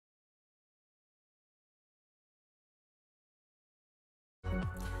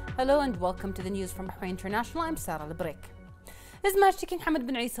Hello and welcome to the news from Bahrain International. I'm Sarah Lebrik. His Majesty King Hamad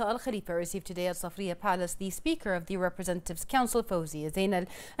bin Isa Al Khalifa received today at Safriya Palace the Speaker of the Representatives Council, Fawziya Zainal,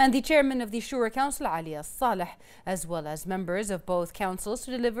 and the Chairman of the Shura Council, Ali Saleh, as well as members of both councils, to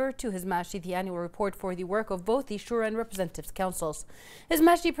deliver to His Majesty the annual report for the work of both the Shura and Representatives Councils. His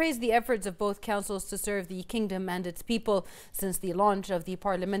Majesty praised the efforts of both councils to serve the kingdom and its people since the launch of the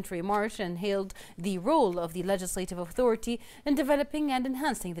parliamentary march, and hailed the role of the legislative authority in developing and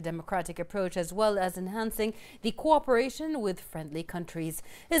enhancing the democratic approach, as well as enhancing the cooperation with friendly countries.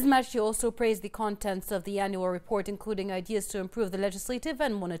 His Majesty also praised the contents of the annual report, including ideas to improve the legislative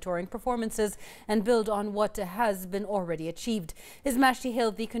and monitoring performances and build on what has been already achieved. His Majesty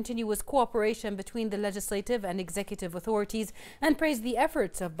hailed the continuous cooperation between the legislative and executive authorities and praised the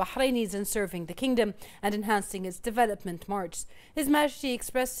efforts of Bahrainis in serving the kingdom and enhancing its development march. His Majesty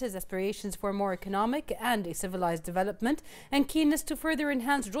expressed his aspirations for more economic and a civilized development and keenness to further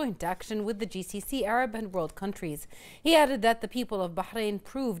enhance joint action with the GCC, Arab and world countries. He added that the people of Bahrain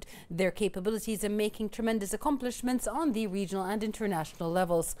proved their capabilities in making tremendous accomplishments on the regional and international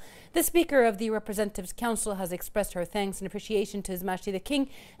levels. The Speaker of the Representatives Council has expressed her thanks and appreciation to His Majesty the King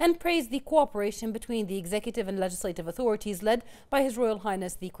and praised the cooperation between the executive and legislative authorities led by His Royal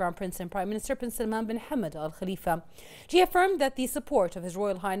Highness the Crown Prince and Prime Minister Prince Salman bin Hamad Al Khalifa. She affirmed that the support of His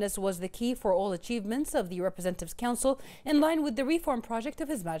Royal Highness was the key for all achievements of the Representatives Council in line with the reform project of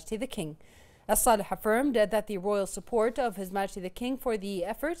His Majesty the King. As-Saleh affirmed that the royal support of His Majesty the King for the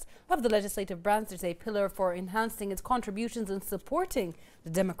efforts of the legislative branch is a pillar for enhancing its contributions in supporting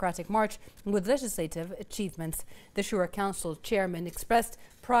the democratic march with legislative achievements. The Shura Council chairman expressed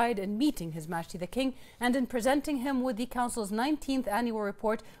pride in meeting His Majesty the King and in presenting him with the Council's 19th annual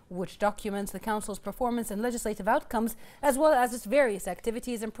report, which documents the Council's performance and legislative outcomes, as well as its various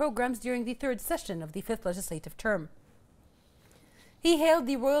activities and programs during the third session of the fifth legislative term. He hailed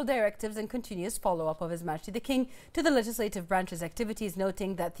the royal directives and continuous follow-up of His Majesty the King to the legislative branch's activities,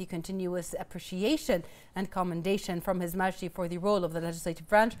 noting that the continuous appreciation and commendation from His Majesty for the role of the legislative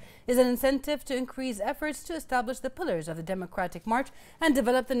branch is an incentive to increase efforts to establish the pillars of the democratic march and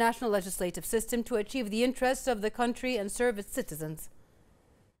develop the national legislative system to achieve the interests of the country and serve its citizens.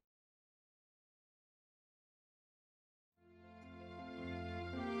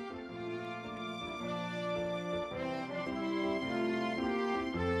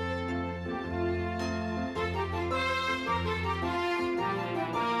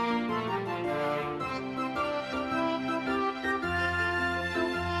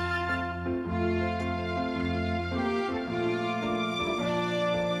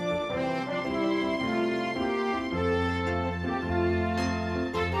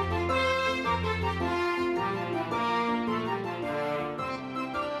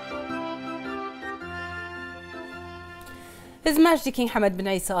 His Majesty King Hamad bin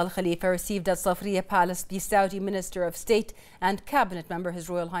Isa Al Khalifa received at Safriya Palace the Saudi Minister of State and Cabinet Member, His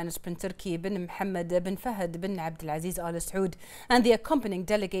Royal Highness Prince Turki bin Mohammed bin Fahad bin Abdulaziz Al Saud, and the accompanying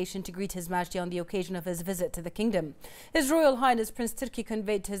delegation to greet His Majesty on the occasion of his visit to the kingdom. His Royal Highness Prince Turki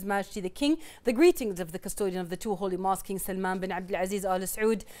conveyed to His Majesty the King the greetings of the custodian of the two holy mosques, King Salman bin Abdulaziz Al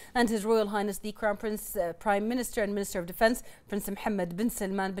Saud, and His Royal Highness the Crown Prince, Prime Minister and Minister of Defence, Prince Mohammed bin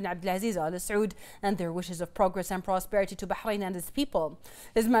Salman bin Abdulaziz Al Saud, and their wishes of progress and prosperity to Bahrain and its people.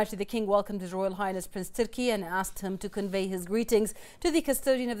 His Majesty the King welcomed His Royal Highness Prince Turki and asked him to convey his greetings to the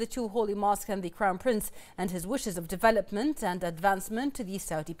custodian of the two holy mosques and the Crown Prince, and his wishes of development and advancement to the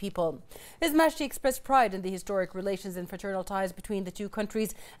Saudi people. His Majesty expressed pride in the historic relations and fraternal ties between the two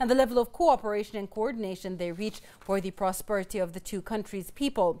countries and the level of cooperation and coordination they reach for the prosperity of the two countries'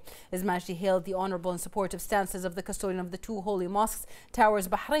 people. His Majesty hailed the honourable and supportive stances of the custodian of the two holy mosques, Towers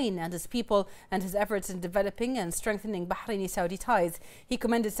Bahrain and his people, and his efforts in developing and strengthening Bahraini-Saudi ties. He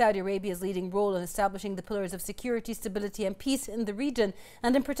commended Saudi Arabia's leading role in establishing the pillars of security, stability and peace in the region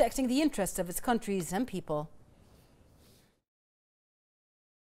and in protecting the interests of its countries and people.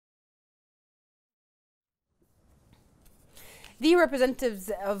 The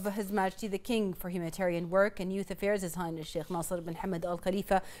representatives of His Majesty the King for Humanitarian Work and Youth Affairs, His Highness Sheikh Nasser bin Hamad Al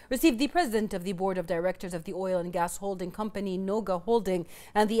Khalifa, received the President of the Board of Directors of the Oil and Gas Holding Company, Noga Holding,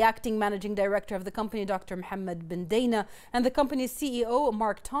 and the Acting Managing Director of the company, Dr. Mohammed bin Dana, and the company's CEO,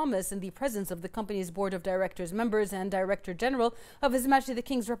 Mark Thomas, in the presence of the company's Board of Directors members and Director General of His Majesty the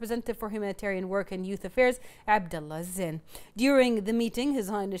King's Representative for Humanitarian Work and Youth Affairs, Abdullah Zain. During the meeting, His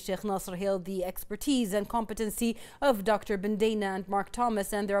Highness Sheikh Nasser hailed the expertise and competency of Dr. bin Dana Dana and Mark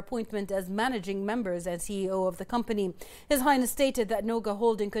Thomas and their appointment as managing members and CEO of the company. His Highness stated that Noga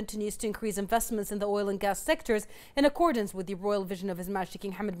Holding continues to increase investments in the oil and gas sectors in accordance with the royal vision of His Majesty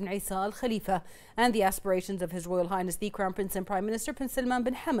King Hamad bin Isa Al Khalifa and the aspirations of His Royal Highness the Crown Prince and Prime Minister Prince Salman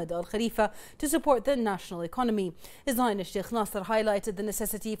bin Hamad Al Khalifa to support the national economy. His Highness Sheikh Nasser highlighted the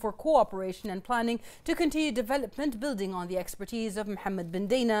necessity for cooperation and planning to continue development, building on the expertise of Mohammed bin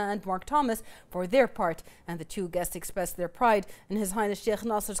Dana and Mark Thomas for their part, and the two guests expressed their pride in His Highness Sheikh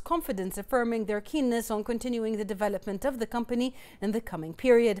Nasser's confidence, affirming their keenness on continuing the development of the company in the coming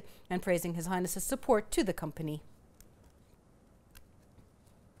period and praising His Highness's support to the company.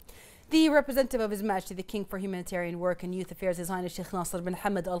 The representative of His Majesty the King for Humanitarian Work and Youth Affairs, His Highness Sheikh Nasser bin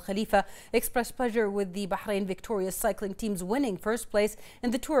Hamad Al Khalifa, expressed pleasure with the Bahrain victorious cycling team's winning first place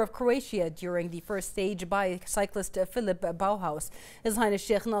in the Tour of Croatia during the first stage by cyclist Philip Bauhaus. His Highness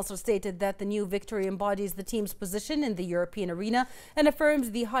Sheikh Nasser stated that the new victory embodies the team's position in the European arena and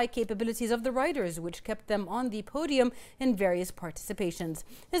affirms the high capabilities of the riders, which kept them on the podium in various participations.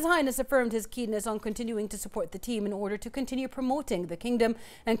 His Highness affirmed his keenness on continuing to support the team in order to continue promoting the kingdom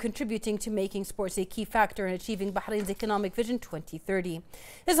and contributing to making sports a key factor in achieving Bahrain's economic vision 2030.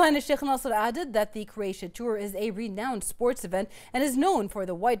 His Highness Sheikh Nasser added that the Croatia Tour is a renowned sports event and is known for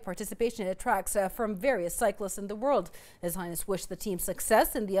the wide participation it attracts from various cyclists in the world. His Highness wished the team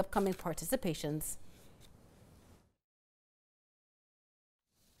success in the upcoming participations.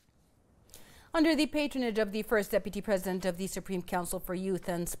 Under the patronage of the First Deputy President of the Supreme Council for Youth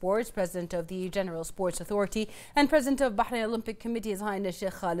and Sports, President of the General Sports Authority, and President of Bahrain Olympic Committee, His Highness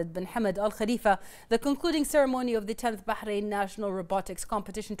Sheikh Khalid bin Hamad Al Khalifa, the concluding ceremony of the 10th Bahrain National Robotics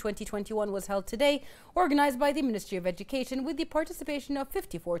Competition 2021 was held today, organized by the Ministry of Education with the participation of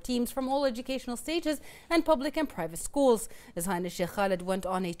 54 teams from all educational stages and public and private schools. His Highness Sheikh Khalid went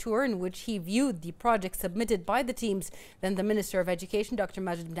on a tour in which he viewed the projects submitted by the teams. Then the Minister of Education, Dr.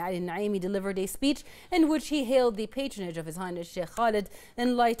 Majid bin Ali Naimi, delivered a speech in which he hailed the patronage of His Highness Sheikh Khalid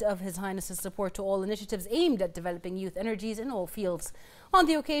in light of His Highness's support to all initiatives aimed at developing youth energies in all fields. On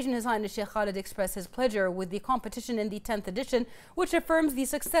the occasion, His Highness Sheikh Khalid expressed his pleasure with the competition in the 10th edition, which affirms the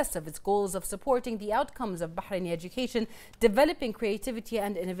success of its goals of supporting the outcomes of Bahraini education, developing creativity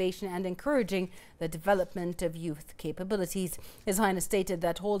and innovation, and encouraging the development of youth capabilities. His Highness stated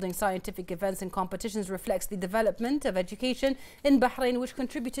that holding scientific events and competitions reflects the development of education in Bahrain, which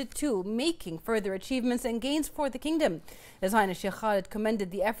contributed to making further achievements and gains for the kingdom. His Highness Sheikh Khalid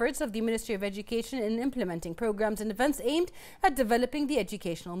commended the efforts of the Ministry of Education in implementing programs and events aimed at developing the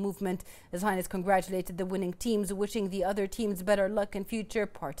educational movement. His Highness congratulated the winning teams, wishing the other teams better luck in future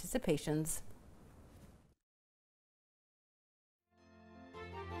participations.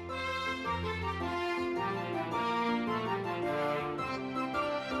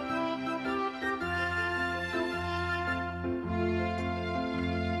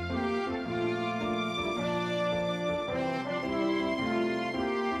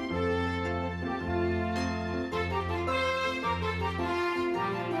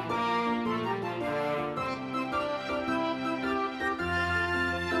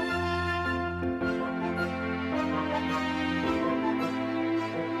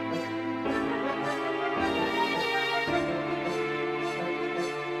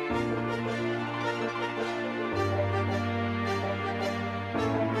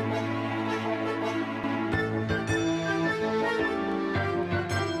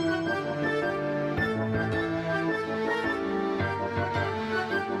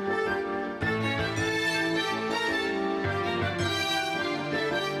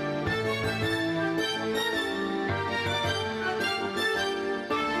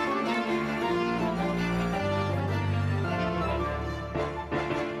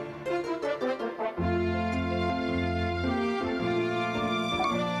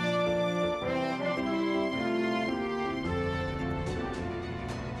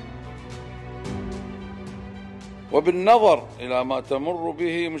 وبالنظر إلى ما تمر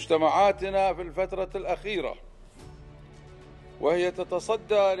به مجتمعاتنا في الفترة الأخيرة، وهي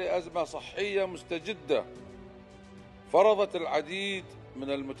تتصدى لأزمة صحية مستجدة فرضت العديد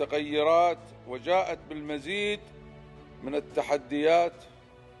من المتغيرات وجاءت بالمزيد من التحديات،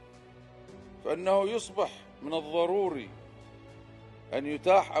 فإنه يصبح من الضروري أن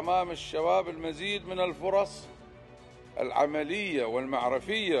يتاح أمام الشباب المزيد من الفرص العملية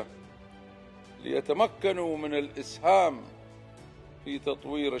والمعرفية ليتمكنوا من الإسهام في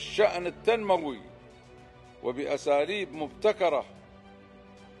تطوير الشأن التنموي وبأساليب مبتكرة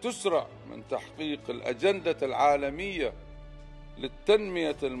تسرع من تحقيق الأجندة العالمية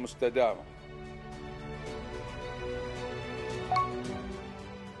للتنمية المستدامة.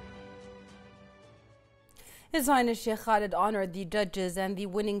 His Highness Sheikh Khalid honored the judges and the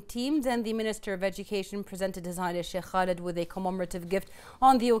winning teams, and the Minister of Education presented His Highness Sheikh Khalid with a commemorative gift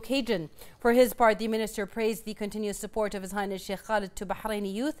on the occasion. For his part, the Minister praised the continuous support of His Highness Sheikh Khalid to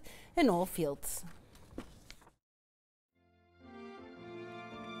Bahraini youth in all fields.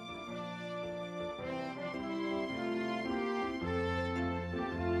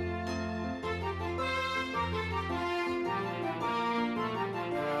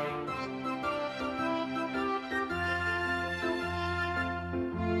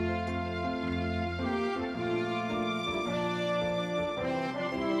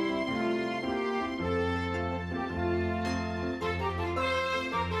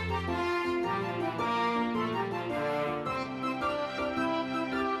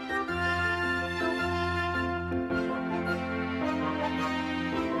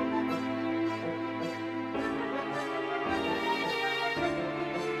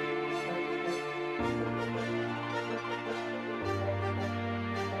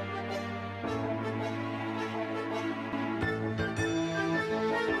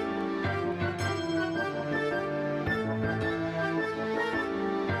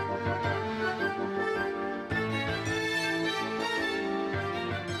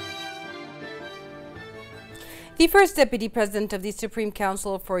 The first Deputy President of the Supreme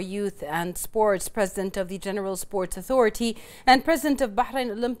Council for Youth and Sports, President of the General Sports Authority, and President of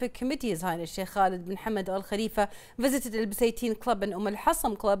Bahrain Olympic Committee, His Highness Sheikh Khalid bin Hamad Al Khalifa, visited El Busaitin Club and Al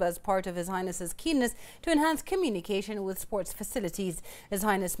Hassam Club as part of His Highness's keenness to enhance communication with sports facilities. His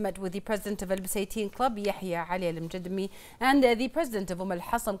Highness met with the President of El Busaitin Club, Yahya Ali Al Mjadmi, and the President of Al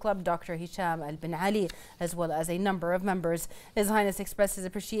Hassam Club, Dr. Hisham Al Bin Ali, as well as a number of members. His Highness expressed his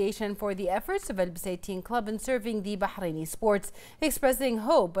appreciation for the efforts of El Busaitin Club in serving the Bahraini sports, expressing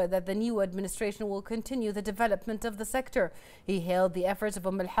hope that the new administration will continue the development of the sector. He hailed the efforts of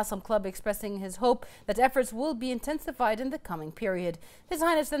Al Hassam Club, expressing his hope that efforts will be intensified in the coming period. His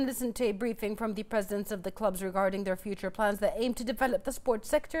Highness then listened to a briefing from the presidents of the clubs regarding their future plans that aim to develop the sports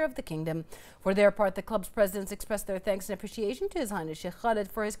sector of the kingdom. For their part, the club's presidents expressed their thanks and appreciation to His Highness Sheikh Khalid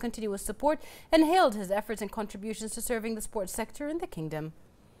for his continuous support and hailed his efforts and contributions to serving the sports sector in the kingdom.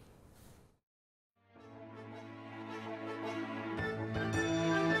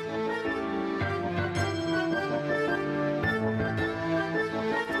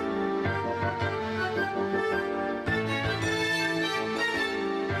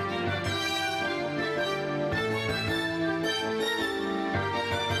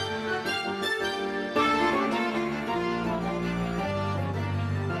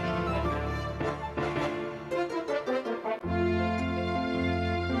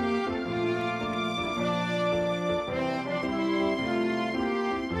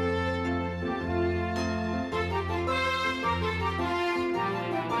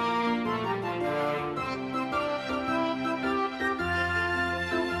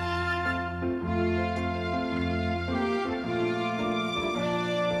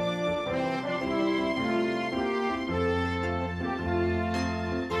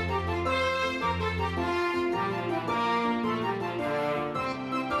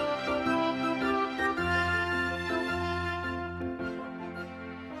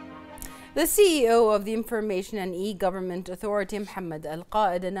 The CEO of the Information and E-Government Authority, Mohammed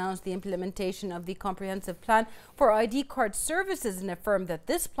Al-Qaid, announced the implementation of the comprehensive plan for ID card services and affirmed that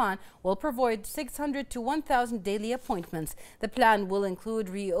this plan will provide 600 to 1,000 daily appointments. The plan will include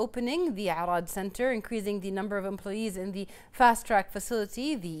reopening the Arad Center, increasing the number of employees in the fast-track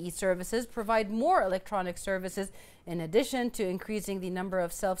facility. The e-services provide more electronic services in addition to increasing the number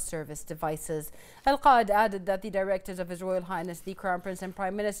of self-service devices. Al-Qaid added that the directives of His Royal Highness the Crown Prince and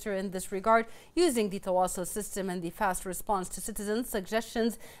Prime Minister in this regard, using the Tawassul system and the fast response to citizens'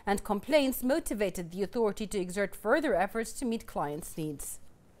 suggestions and complaints, motivated the authority to exert further efforts to meet clients' needs.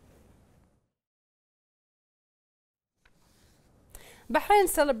 Bahrain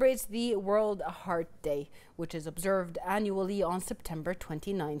celebrates the World Heart Day, which is observed annually on September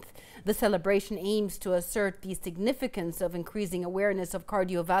 29th. The celebration aims to assert the significance of increasing awareness of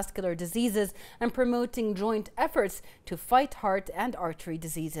cardiovascular diseases and promoting joint efforts to fight heart and artery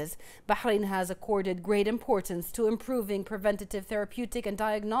diseases. Bahrain has accorded great importance to improving preventative therapeutic and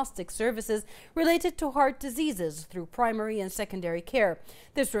diagnostic services related to heart diseases through primary and secondary care.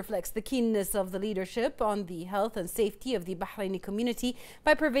 This reflects the keenness of the leadership on the health and safety of the Bahraini community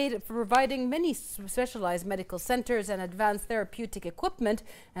by providing many specialized medical centers and advanced therapeutic equipment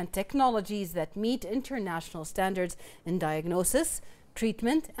and technologies that meet international standards in diagnosis,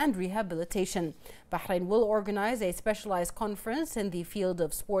 treatment and rehabilitation. Bahrain will organize a specialized conference in the field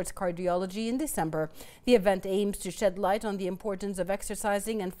of sports cardiology in December. The event aims to shed light on the importance of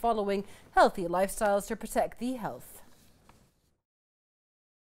exercising and following healthy lifestyles to protect the health.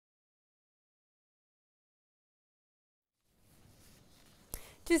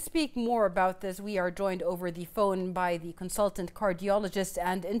 To speak more about this, we are joined over the phone by the consultant cardiologist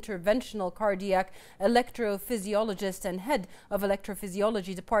and interventional cardiac electrophysiologist and head of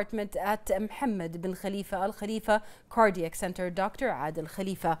electrophysiology department at Mohammed bin Khalifa Al Khalifa Cardiac Center, Dr. Adel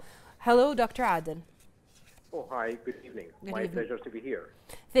Khalifa. Hello, Dr. Adel. Oh, hi, good evening. My pleasure to be here.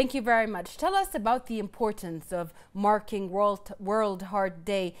 Thank you very much. Tell us about the importance of marking World Heart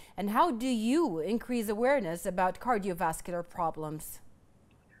Day, and how do you increase awareness about cardiovascular problems?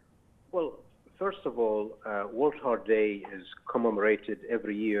 Well, first of all, World Heart Day is commemorated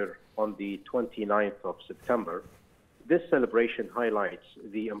every year on the 29th of September. This celebration highlights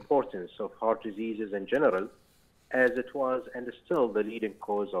the importance of heart diseases in general, as it was and is still the leading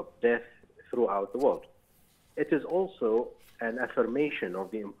cause of death throughout the world. It is also an affirmation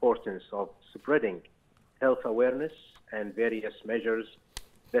of the importance of spreading health awareness and various measures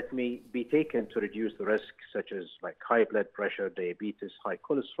that may be taken to reduce the risks, such as like high blood pressure, diabetes, high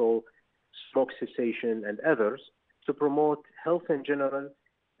cholesterol, smoke cessation, and others, to promote health in general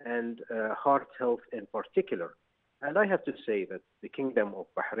and heart health in particular. And I have to say that the Kingdom of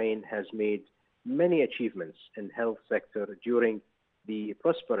Bahrain has made many achievements in the health sector during the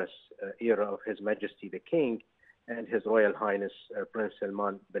prosperous era of His Majesty the King and His Royal Highness Prince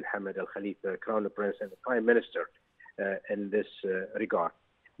Salman bin Hamad Al Khalifa, Crown Prince and the Prime Minister in this regard.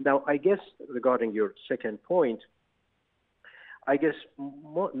 Now, I guess regarding your second point, I guess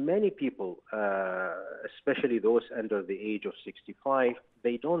many people, especially those under the age of 65,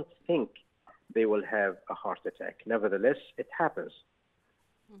 they don't think they will have a heart attack. Nevertheless, it happens.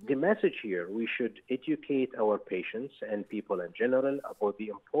 The message here, we should educate our patients and people in general about the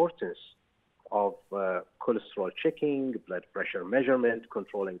importance of cholesterol checking, blood pressure measurement,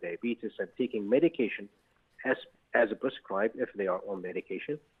 controlling diabetes, and taking medication as prescribed if they are on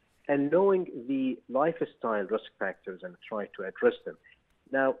medication, and knowing the lifestyle risk factors and try to address them.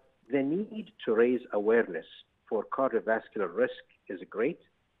 Now, the need to raise awareness for cardiovascular risk is great,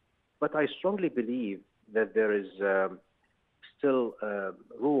 but I strongly believe that there is still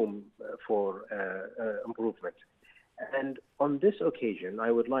room for improvement. And on this occasion,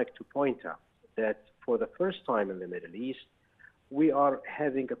 I would like to point out that for the first time in the Middle East, we are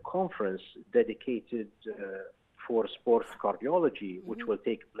having a conference dedicated for sports cardiology, which will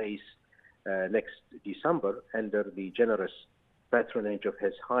take place next December under the generous patronage of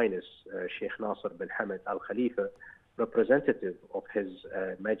His Highness Sheikh Nasser bin Hamad Al Khalifa, representative of His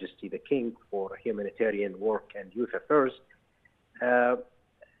Majesty the King for humanitarian work and youth affairs,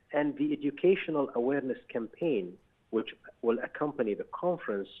 and the educational awareness campaign, which will accompany the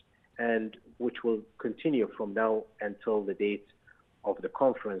conference and which will continue from now until the date of the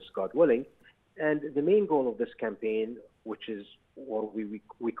conference, God willing. And the main goal of this campaign, which is what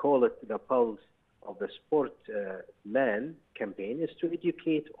we call it the Pulse of the Sport Man campaign, is to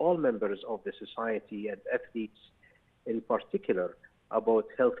educate all members of the society and athletes in particular about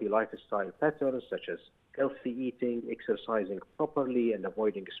healthy lifestyle patterns such as healthy eating, exercising properly, and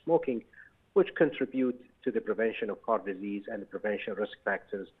avoiding smoking, which contribute to the prevention of heart disease and the prevention risk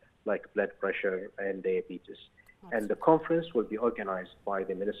factors like blood pressure and diabetes. And the conference will be organized by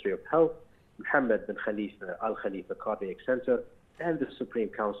the Ministry of Health, Mohammed bin Khalifa Al Khalifa Cardiac Center, and the Supreme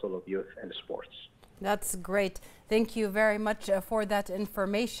Council of Youth and Sports. That's great. Thank you very much for that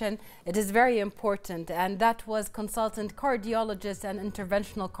information. It is very important. And that was consultant cardiologist and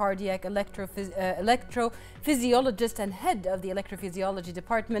interventional cardiac electrophysiologist and head of the electrophysiology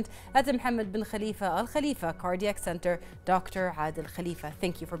department at the Mohammed bin Khalifa Al Khalifa Cardiac Center, Dr. Adel Khalifa.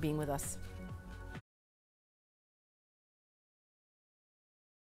 Thank you for being with us.